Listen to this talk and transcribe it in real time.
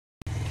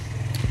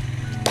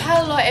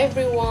Hello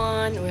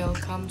everyone,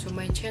 welcome to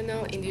my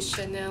channel. In this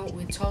channel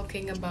we're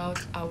talking about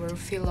our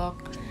vlog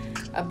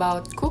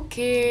about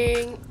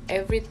cooking,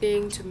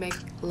 everything to make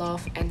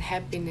love and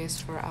happiness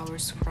for our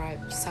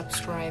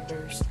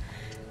subscribers.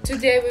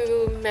 Today we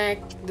will make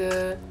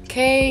the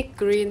cake,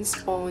 green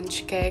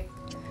sponge cake,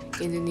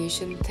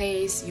 Indonesian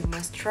taste. You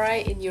must try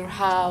in your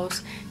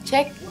house.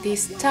 Check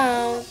this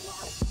town.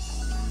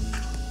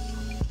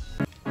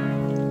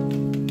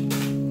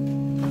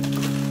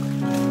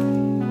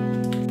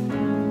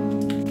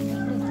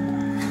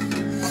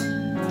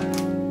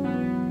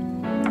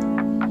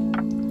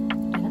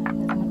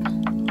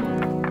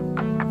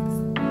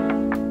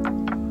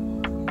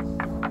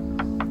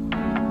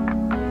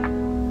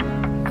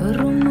 Los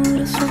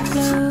rumores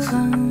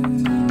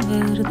soplaban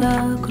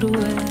verdad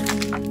cruel.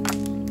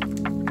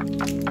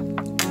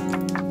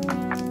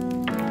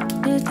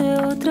 Desde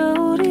otra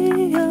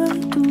orilla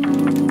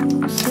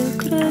tus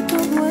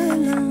secretos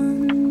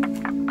vuelan.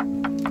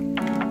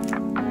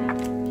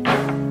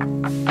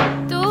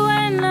 Tú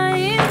en la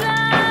isla,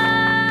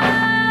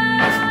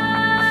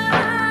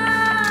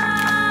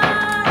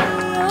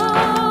 yo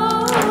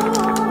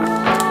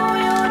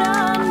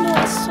llorando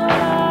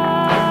sola.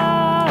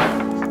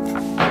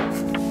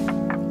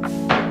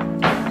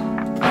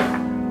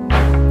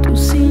 Tu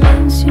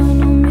silencio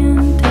no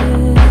miente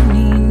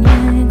ni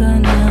niega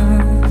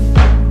nada.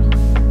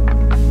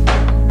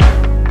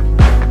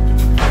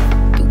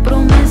 Tu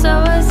promesa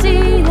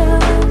vacía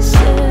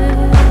se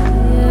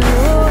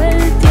llevó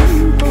el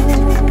tiempo,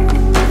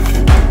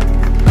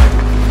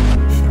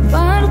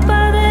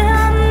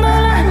 parpadeando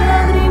las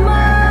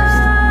lágrimas,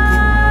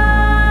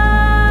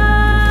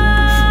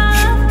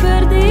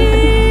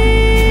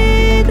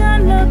 perdida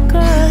en la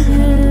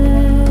calle,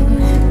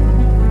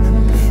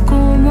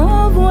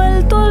 como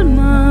vuelto al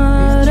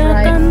mar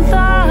a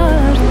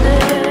cantarte.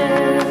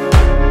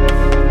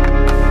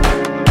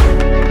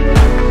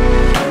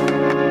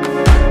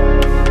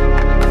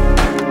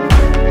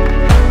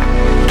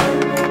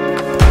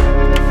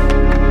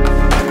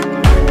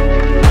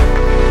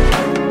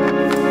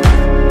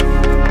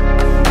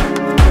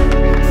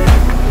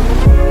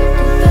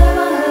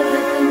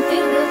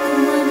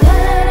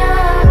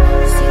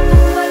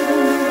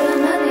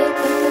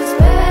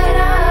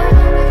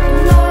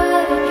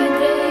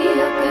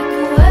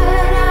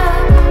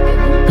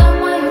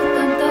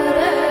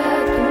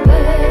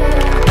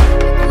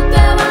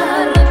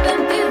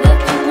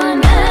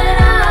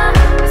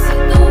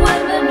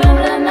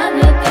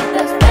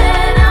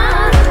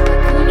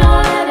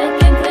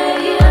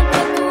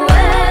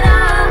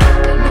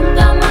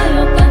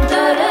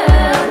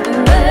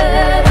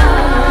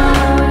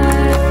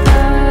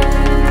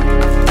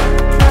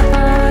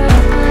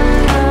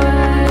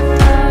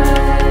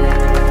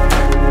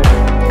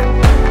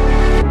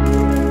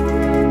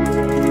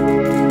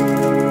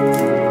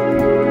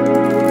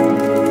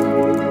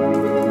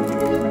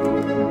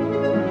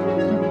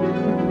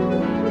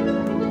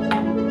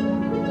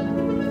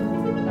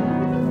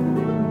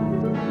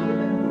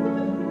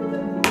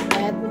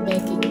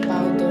 Baking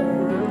powder.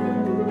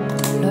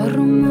 Los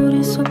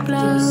rumores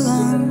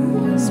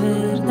soplaban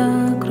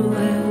verdad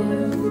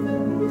cruel.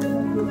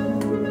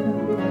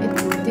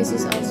 This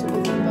is also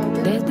baking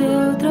powder. Desde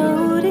otra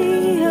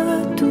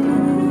orilla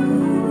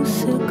tus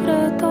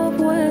secretos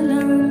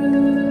vuelan.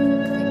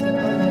 Baking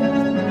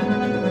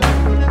powder.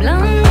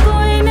 Blanco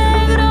y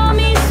negro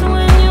mi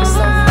sueño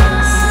va,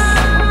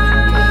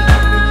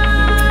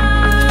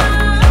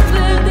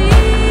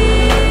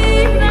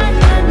 perdida en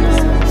la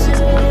noche,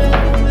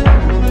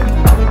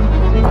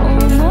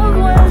 como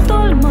vuelto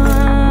al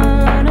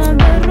mar al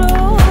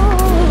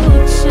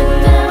derroche.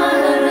 Te vas a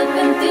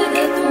arrepentir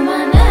de tu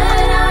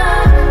manera.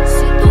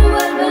 Si tú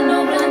vuelves no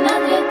habrá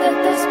nadie que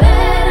te espere.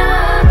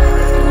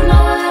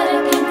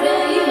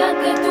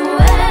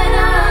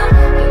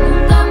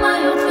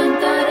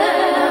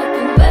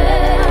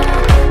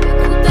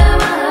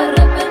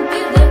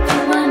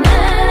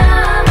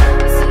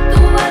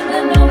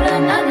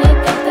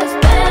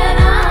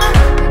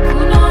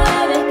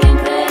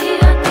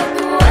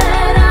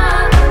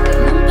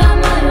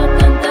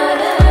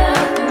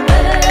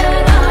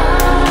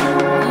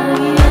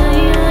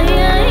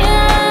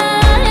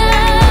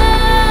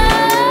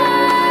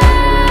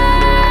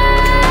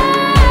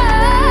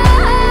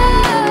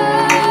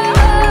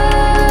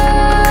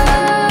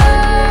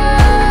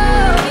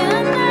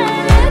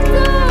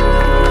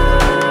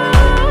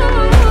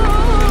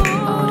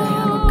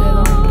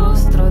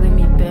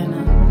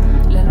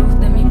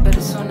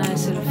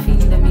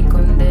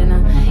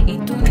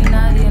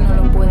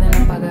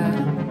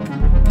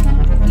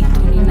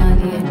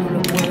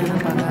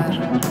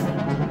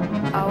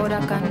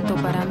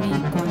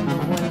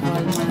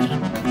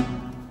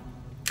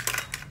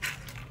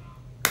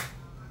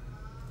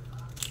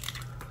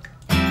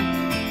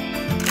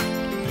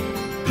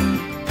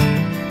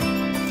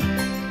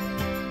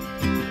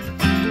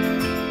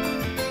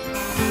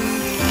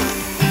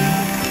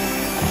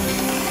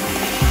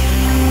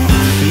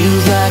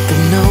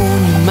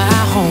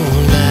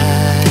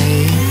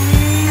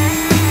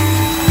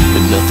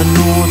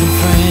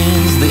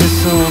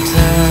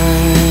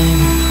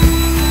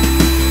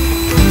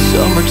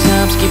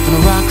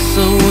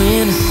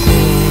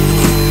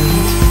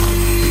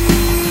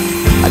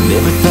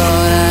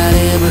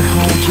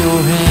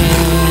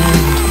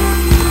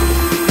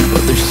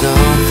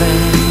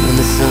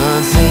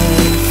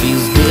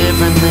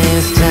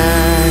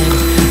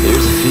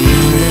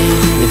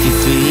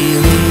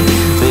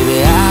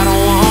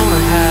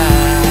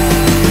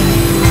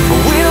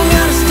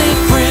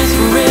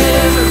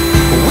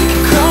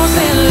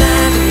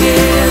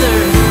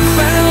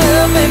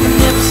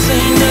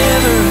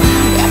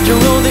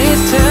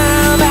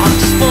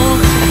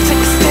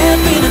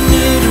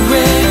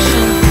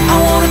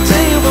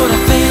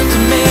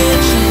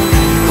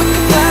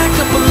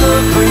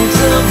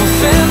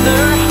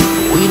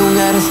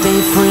 gotta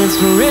stay friends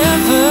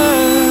forever.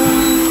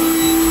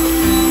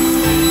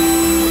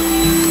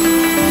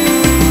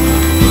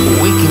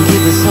 We can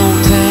give this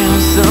whole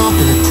town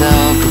something to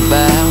talk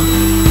about.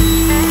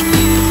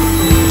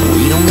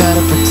 We don't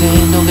gotta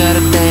pretend, don't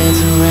gotta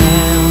dance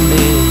around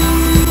it,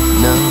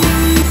 no.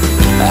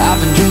 I've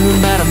been dreaming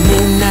about a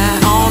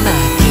midnight, all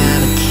night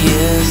kind of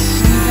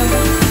kiss,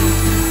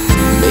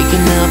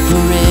 making up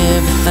for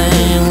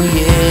everything we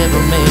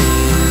ever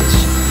missed.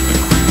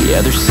 Yeah,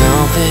 there's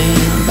something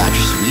about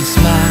your sweet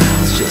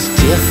smile, it's just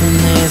different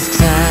this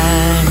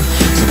time.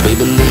 So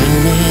baby,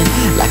 lean in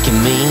like you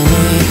mean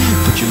it,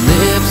 put your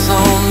lips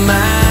on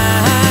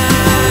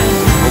mine.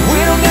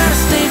 We don't gotta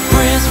stay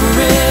friends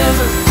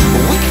forever,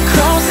 we can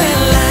cross that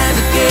line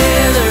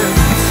together.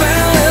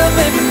 Find love,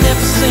 baby, never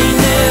say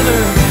never.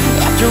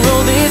 After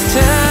all this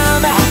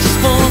time, I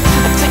just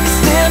wanna take a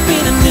step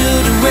in a new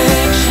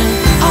direction.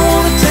 I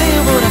wanna tell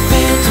you what I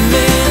failed to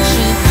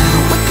mention.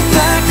 We can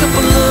fly a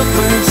couple of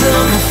birds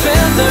of a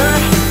feather.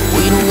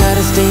 We don't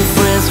gotta stay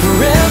friends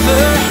forever,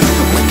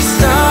 we can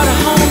start a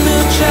whole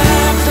new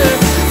chapter.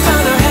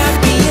 Find our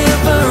happy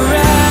ever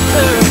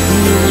after.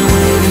 The only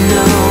way to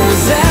know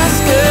is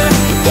ask her,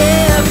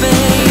 yeah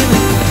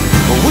baby.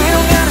 We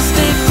don't gotta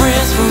stay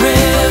friends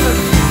forever,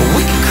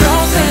 we can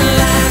cross that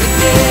line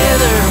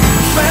together.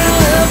 Find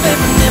love,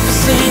 baby, never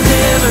say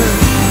never.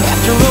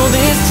 After all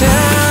this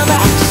time,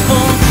 I just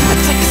wanna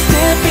take a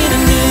step in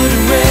a new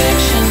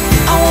direction.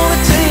 I wanna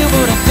tell you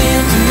what I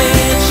failed to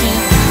mention.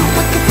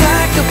 We could fly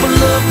a couple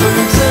of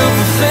birds of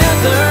a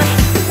feather.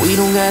 We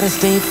don't gotta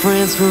stay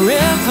friends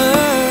forever,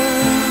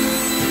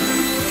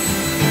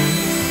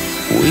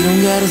 we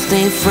don't gotta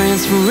stay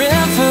friends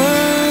forever,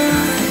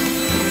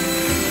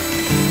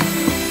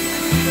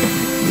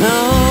 no,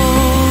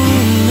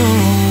 no.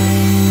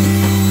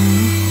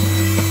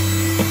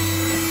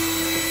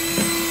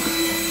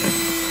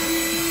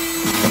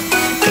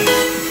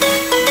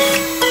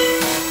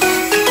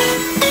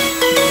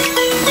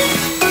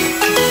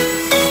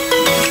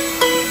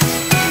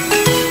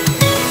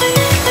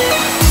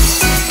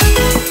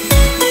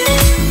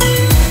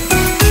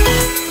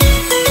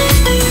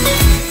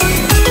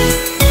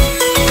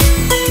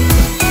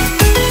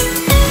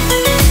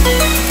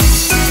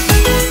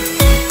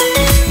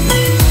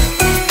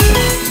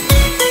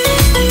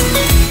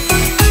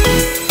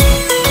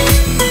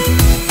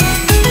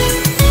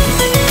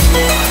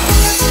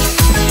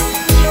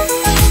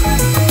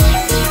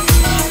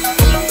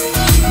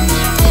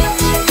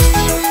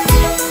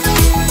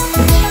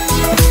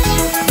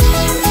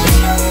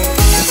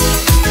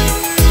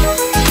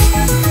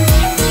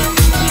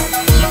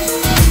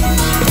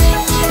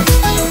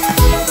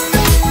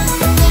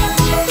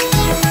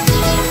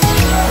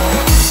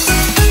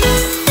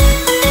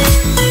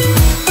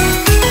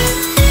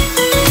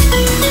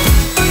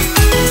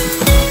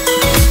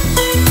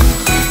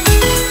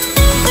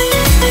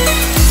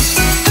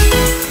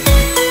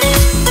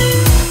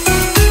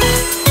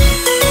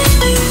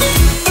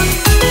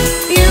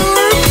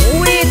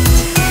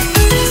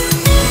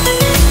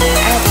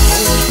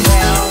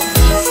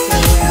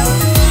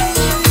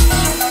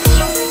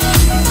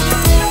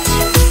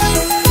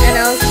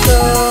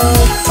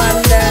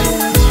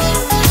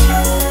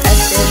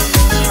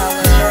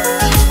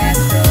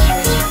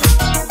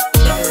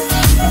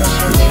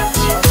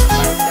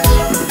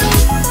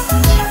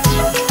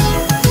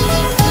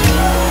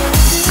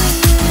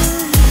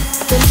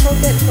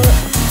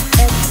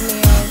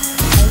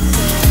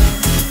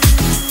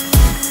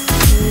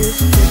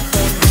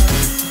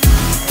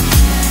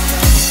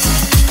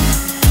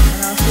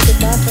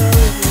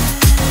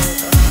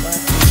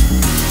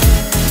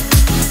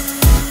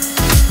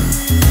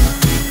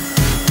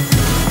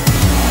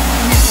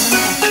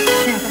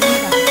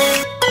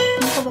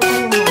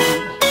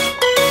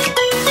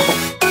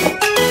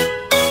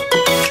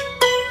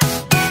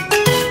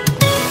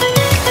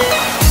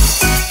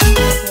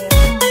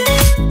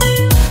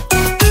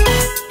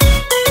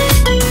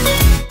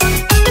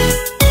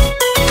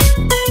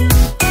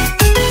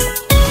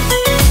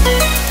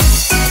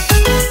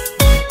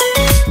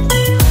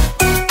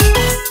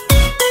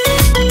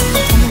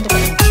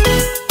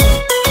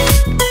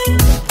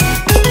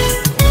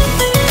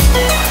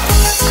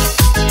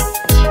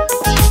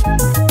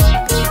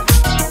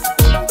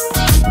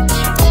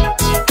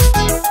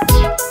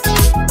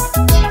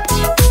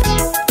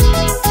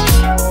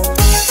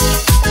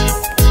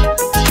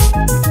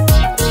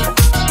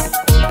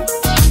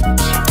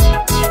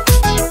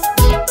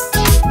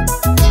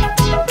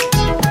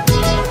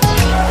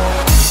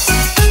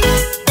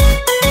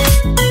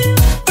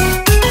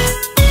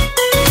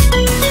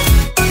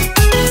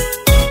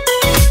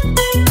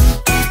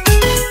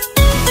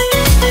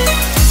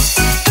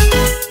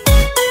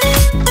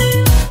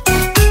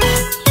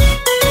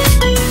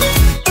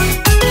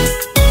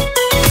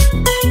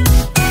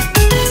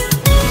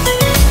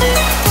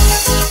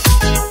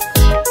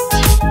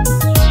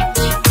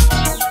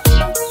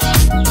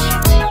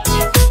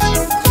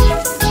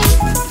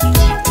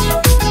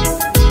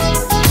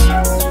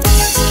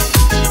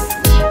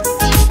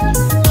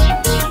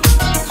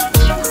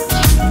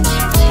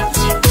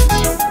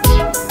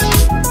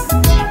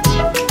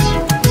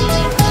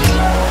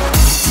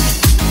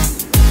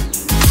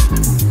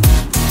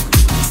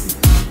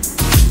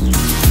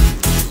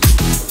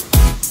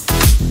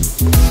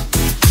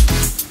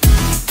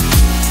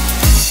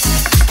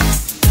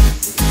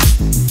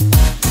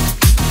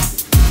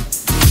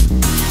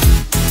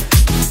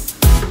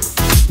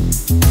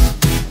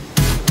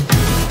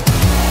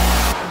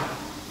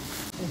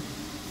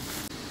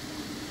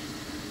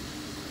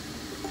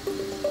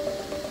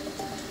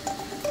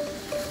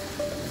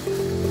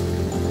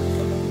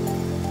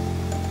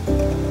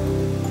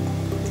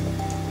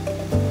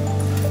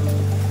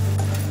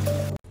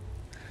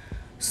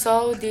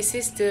 So this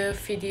is the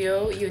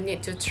video you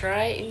need to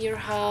try in your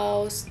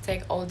house.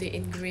 Take all the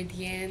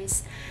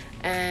ingredients,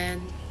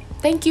 and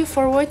thank you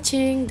for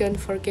watching. Don't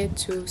forget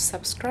to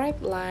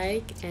subscribe,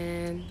 like,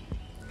 and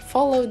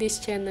follow this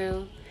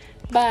channel.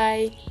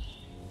 Bye.